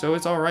 so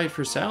it's alright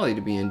for Sally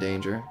to be in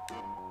danger.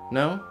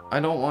 No, I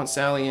don't want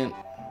Sally in...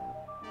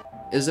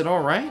 Is it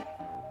alright?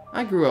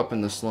 I grew up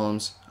in the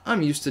slums.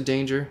 I'm used to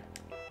danger.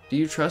 Do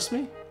you trust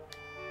me?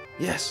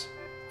 Yes.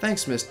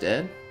 Thanks, Miss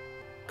Dead.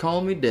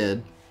 Call me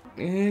Dead.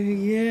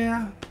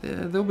 Yeah,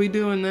 they'll be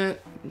doing that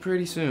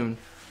pretty soon.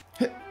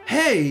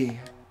 Hey!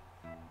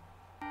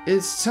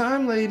 It's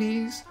time,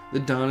 ladies. The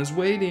Don is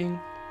waiting.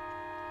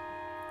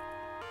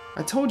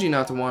 I told you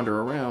not to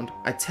wander around.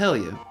 I tell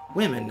you,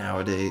 women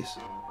nowadays.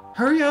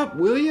 Hurry up,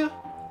 will ya?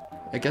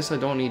 I guess I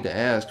don't need to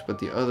ask, but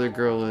the other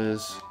girl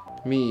is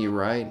me,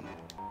 right?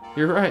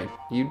 You're right.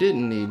 You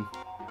didn't need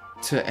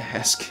to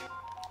ask.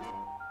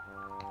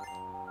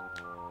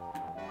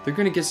 They're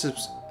gonna get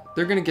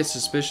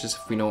suspicious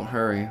if we don't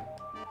hurry.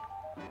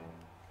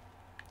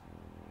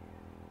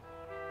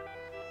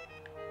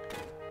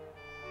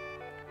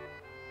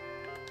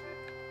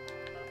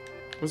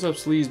 What's up,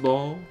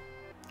 sleazeball?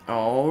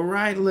 All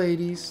right,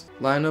 ladies,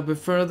 line up in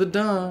front of the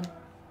Don.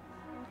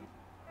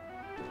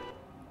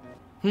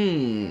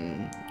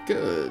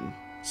 Good,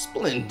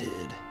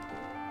 splendid.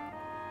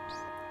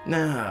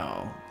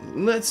 Now,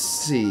 let's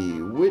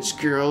see, which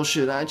girl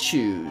should I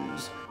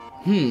choose?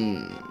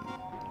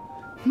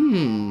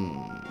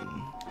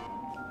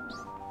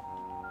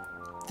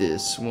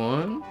 This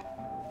one?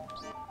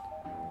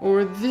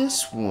 Or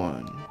this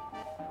one?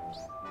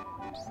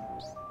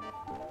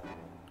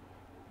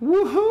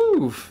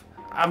 Woohoo!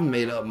 I've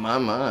made up my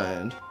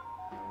mind.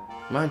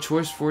 My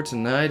choice for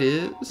tonight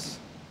is...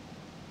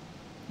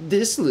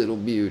 this little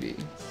beauty.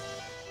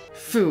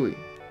 Phooey,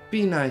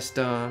 be nice,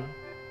 Don.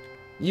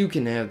 You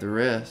can have the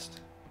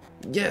rest.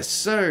 Yes,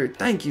 sir.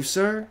 Thank you,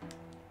 sir.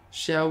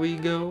 Shall we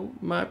go,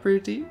 my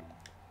pretty?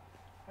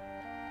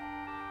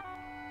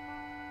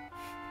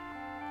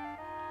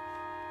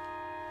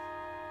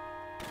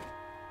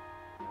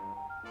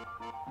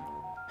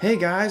 Hey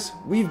guys,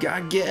 we've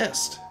got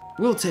guests.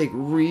 We'll take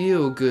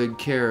real good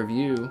care of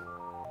you.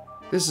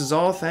 This is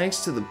all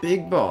thanks to the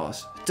big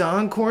boss,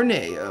 Don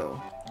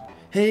Corneo.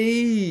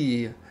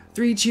 Hey,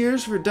 3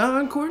 cheers for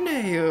Don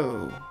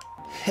Corneo.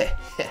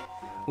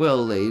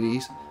 Well,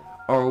 ladies,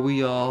 are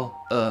we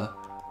all,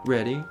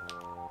 ready?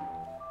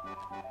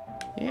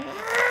 Yeah.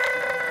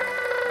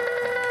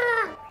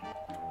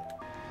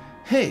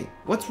 Hey,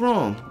 what's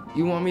wrong?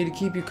 You want me to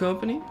keep you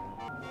company?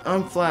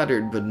 I'm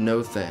flattered, but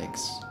no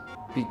thanks.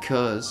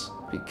 Because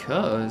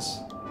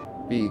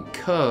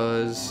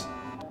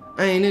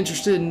I ain't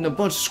interested in a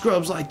bunch of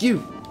scrubs like you.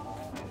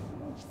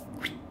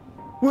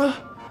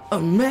 What? A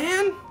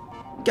man?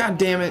 God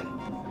damn it.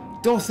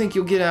 Don't think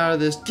you'll get out of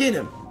this. Get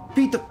him.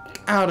 Beat the f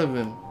out of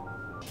him.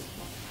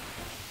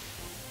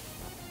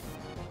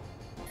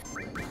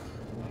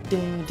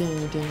 Dun,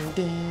 dun, dun,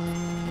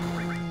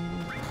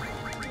 dun.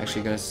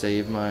 Actually gonna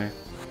save my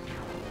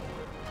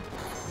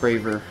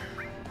braver.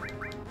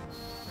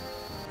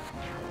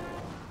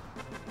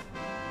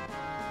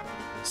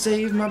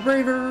 Save my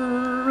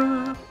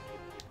braver.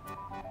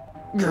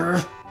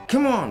 Grr.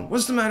 Come on,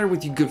 what's the matter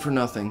with you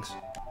good-for-nothings?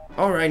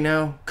 Alright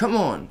now, come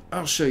on,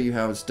 I'll show you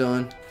how it's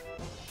done.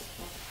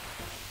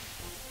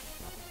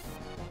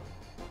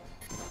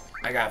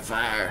 I got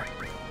fire.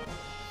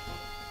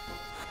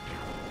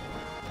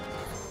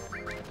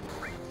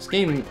 This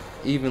game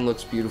even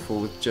looks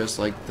beautiful with just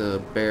like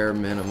the bare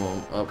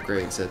minimum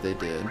upgrades that they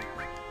did.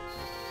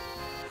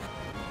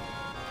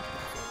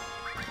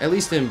 At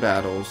least in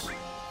battles.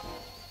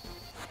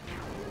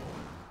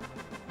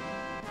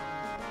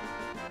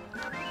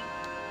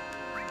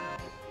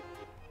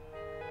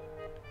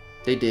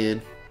 They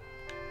did.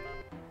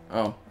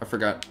 Oh, I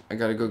forgot. I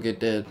gotta go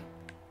get Dead.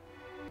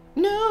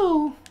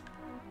 No!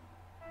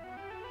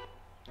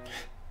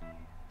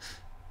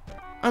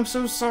 I'm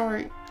so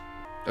sorry.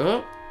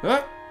 Oh,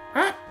 oh,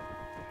 ah!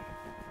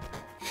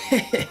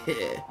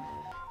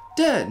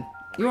 Dead,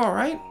 you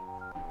alright?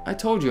 I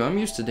told you, I'm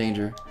used to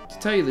danger. To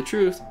tell you the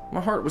truth, my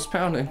heart was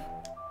pounding.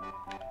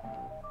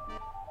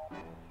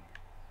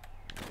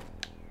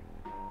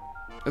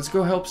 Let's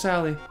go help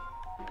Sally.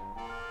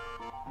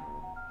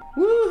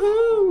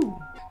 Woohoo!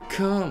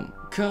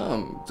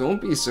 Come,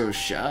 don't be so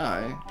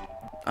shy.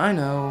 I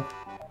know,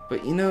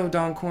 but you know,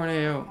 Don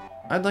Corneo,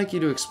 I'd like you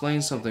to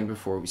explain something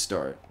before we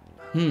start.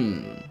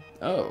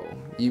 Oh,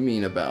 you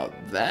mean about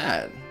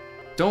that?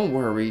 Don't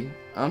worry,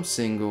 I'm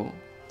single.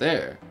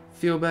 There,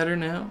 feel better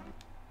now?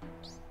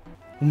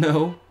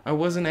 No, I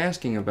wasn't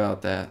asking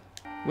about that.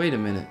 Wait a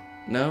minute.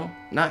 No,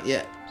 not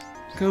yet.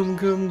 Come.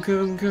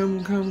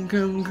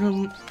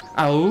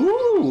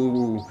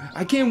 Ow!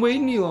 I can't wait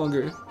any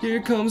longer.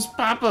 Here comes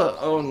Papa.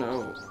 Oh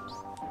no.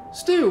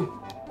 Stu!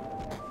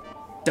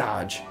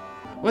 Dodge.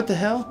 What the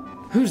hell?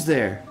 Who's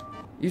there?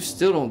 You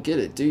still don't get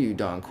it, do you,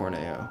 Don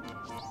Corneo?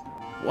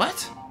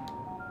 What?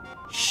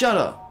 Shut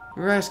up.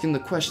 You're asking the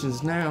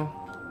questions now.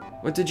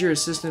 What did your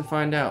assistant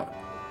find out?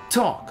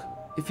 Talk.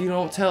 If you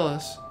don't tell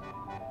us,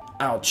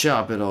 I'll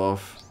chop it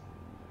off.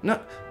 No,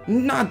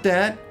 not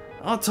that.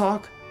 I'll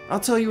talk.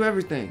 I'll tell you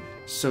everything.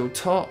 So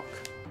talk.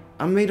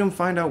 I made him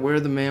find out where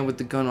the man with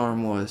the gun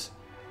arm was,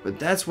 but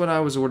that's what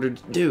I was ordered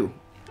to do.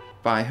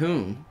 By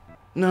whom?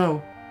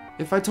 No.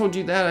 If I told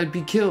you that, I'd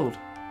be killed.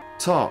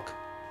 Talk.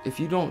 If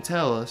you don't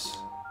tell us,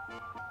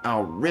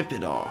 I'll rip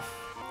it off.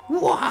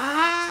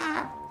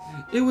 What?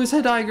 It was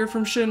Heidegger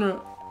from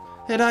Shinra.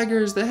 Heidegger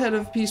is the head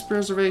of peace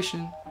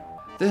preservation.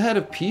 The head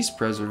of peace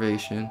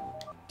preservation?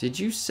 Did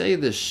you say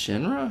the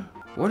Shinra?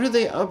 What are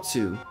they up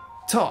to?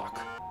 Talk.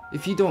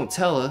 If you don't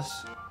tell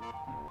us,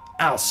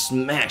 I'll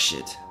smash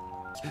it.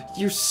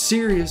 You're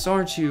serious,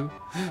 aren't you?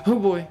 Oh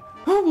boy.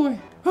 Oh boy.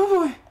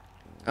 Oh boy.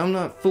 I'm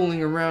not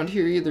fooling around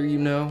here either, you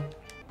know.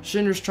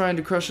 Shinra's trying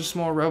to crush a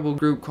small rebel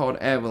group called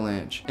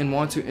Avalanche and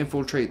want to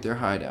infiltrate their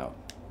hideout.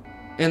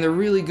 And they're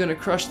really gonna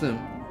crush them,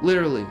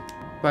 literally,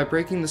 by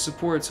breaking the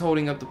supports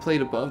holding up the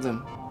plate above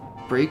them.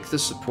 Break the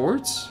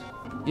supports?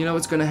 You know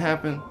what's gonna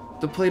happen?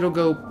 The plate will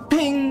go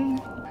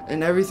ping,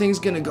 and everything's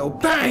gonna go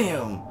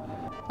BAM!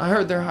 I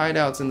heard their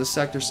hideouts in the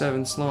Sector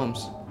 7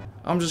 slums.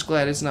 I'm just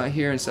glad it's not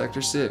here in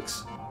Sector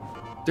 6.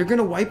 They're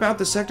gonna wipe out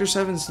the Sector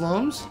 7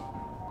 slums?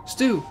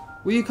 Stu,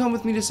 will you come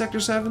with me to Sector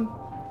 7?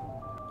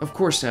 Of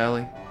course,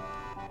 Sally.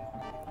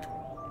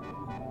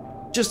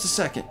 Just a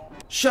second.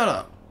 Shut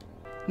up.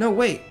 No,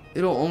 wait.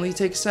 It'll only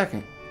take a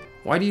second.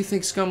 Why do you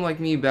think scum like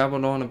me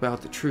babbled on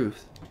about the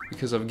truth?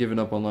 Because I've given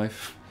up on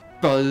life.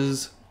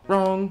 Buzz.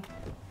 Wrong.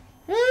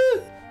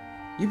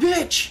 You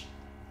bitch!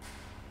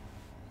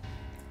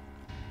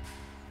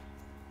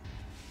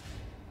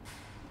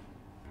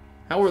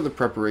 How are the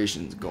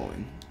preparations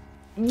going?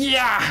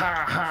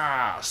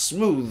 Yeah!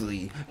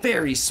 Smoothly.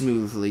 Very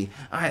smoothly.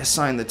 I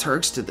assigned the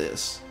Turks to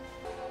this.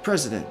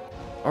 President,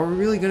 are we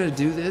really gonna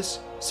do this?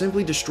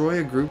 Simply destroy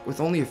a group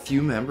with only a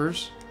few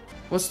members?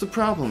 What's the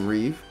problem,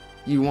 Reeve?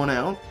 You want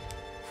out?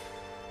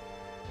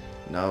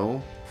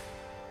 No.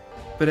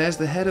 But as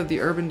the head of the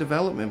Urban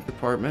Development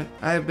Department,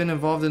 I have been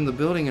involved in the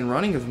building and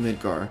running of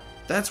Midgar.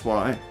 That's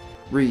why.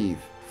 Reeve,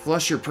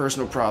 flush your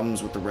personal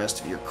problems with the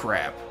rest of your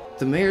crap.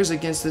 The mayor's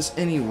against this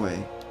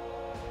anyway.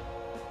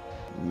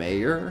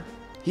 Mayor?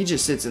 He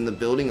just sits in the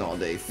building all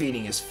day,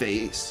 feeding his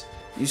face.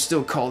 You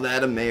still call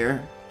that a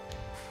mayor?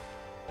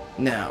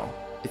 Now,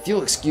 if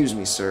you'll excuse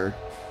me, sir.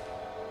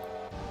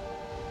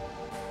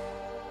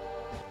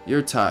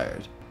 You're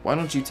tired. Why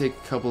don't you take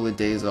a couple of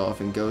days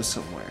off and go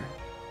somewhere?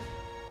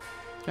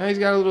 Yeah, he's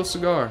got a little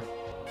cigar.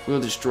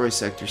 We'll destroy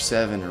Sector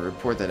 7 and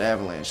report that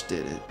Avalanche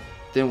did it.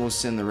 Then we'll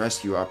send the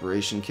rescue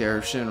operation care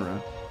of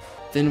Shinra.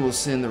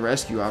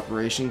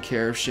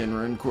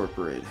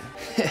 Incorporated.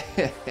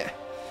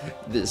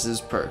 This is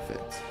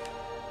perfect.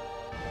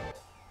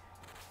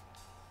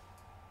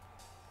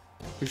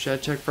 Who should I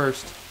check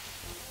first?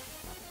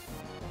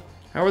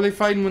 How are they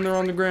fighting when they're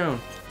on the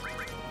ground?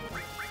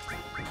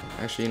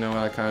 Actually, you know what?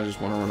 I kind of just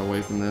want to run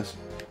away from this.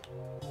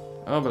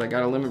 Oh, but I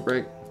got a limit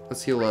break.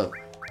 Let's heal up.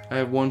 I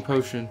have one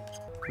potion.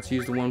 Let's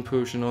use the one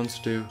potion on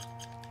Stu.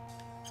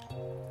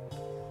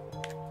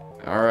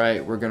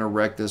 Alright, we're gonna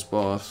wreck this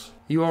boss.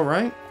 You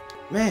alright?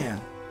 Man,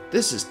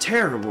 this is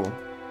terrible.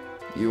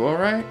 You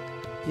alright?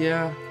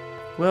 Yeah.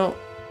 Well,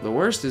 the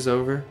worst is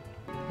over.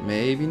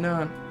 Maybe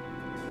not.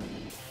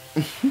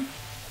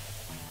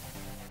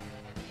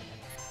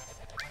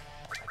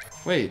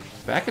 Wait,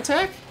 back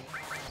attack?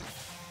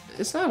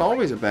 It's not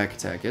always a back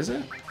attack, is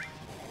it?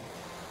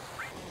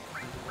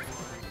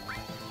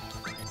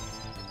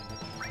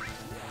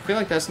 I feel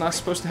like that's not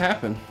supposed to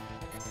happen.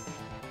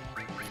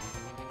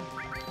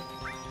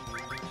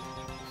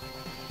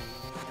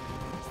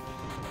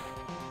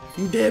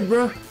 You dead,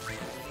 bro?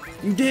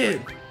 You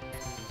dead?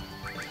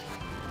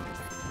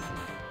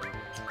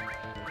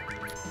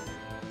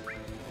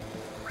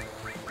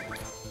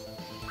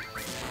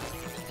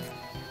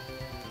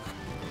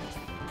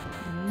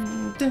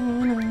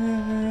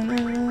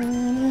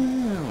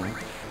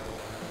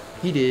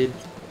 He did.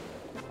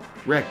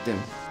 Wrecked him.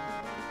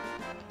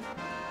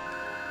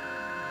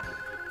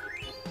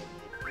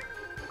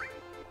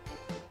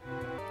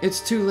 It's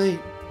too late.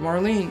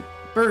 Marlene,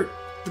 Bert,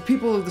 the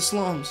people of the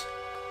slums.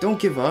 Don't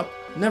give up.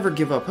 Never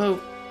give up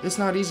hope. It's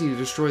not easy to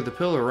destroy the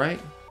pillar, right?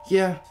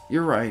 Yeah,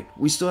 you're right.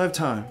 We still have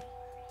time.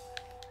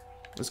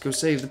 Let's go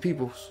save the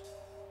peoples.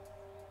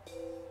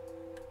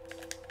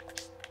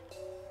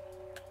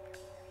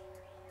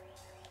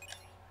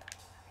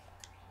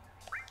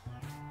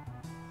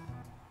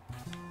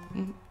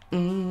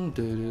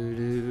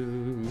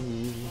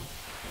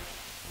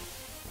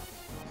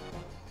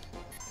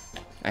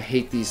 I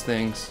hate these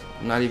things.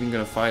 I'm not even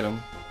gonna fight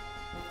them.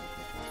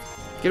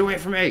 Get away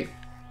from me!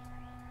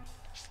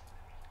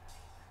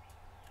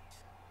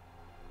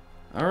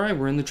 Alright,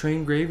 we're in the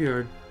train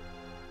graveyard.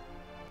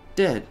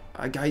 Dad,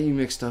 I got you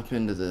mixed up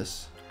into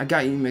this. I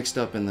got you mixed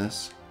up in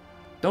this.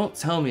 Don't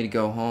tell me to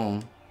go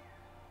home.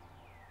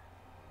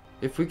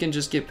 If we can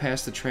just get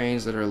past the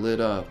trains that are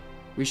lit up,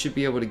 we should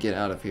be able to get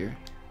out of here.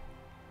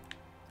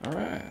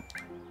 Alright.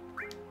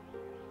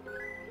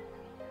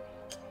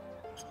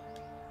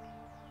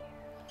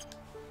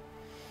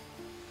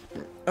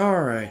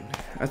 Alright,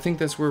 I think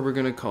that's where we're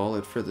gonna call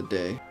it for the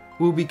day.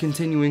 We'll be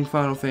continuing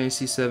Final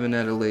Fantasy VII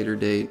at a later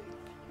date.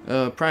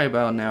 Probably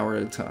about an hour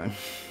at a time.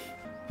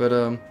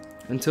 But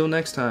until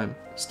next time,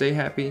 stay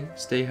happy,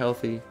 stay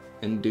healthy,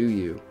 and do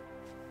you.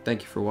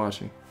 Thank you for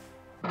watching.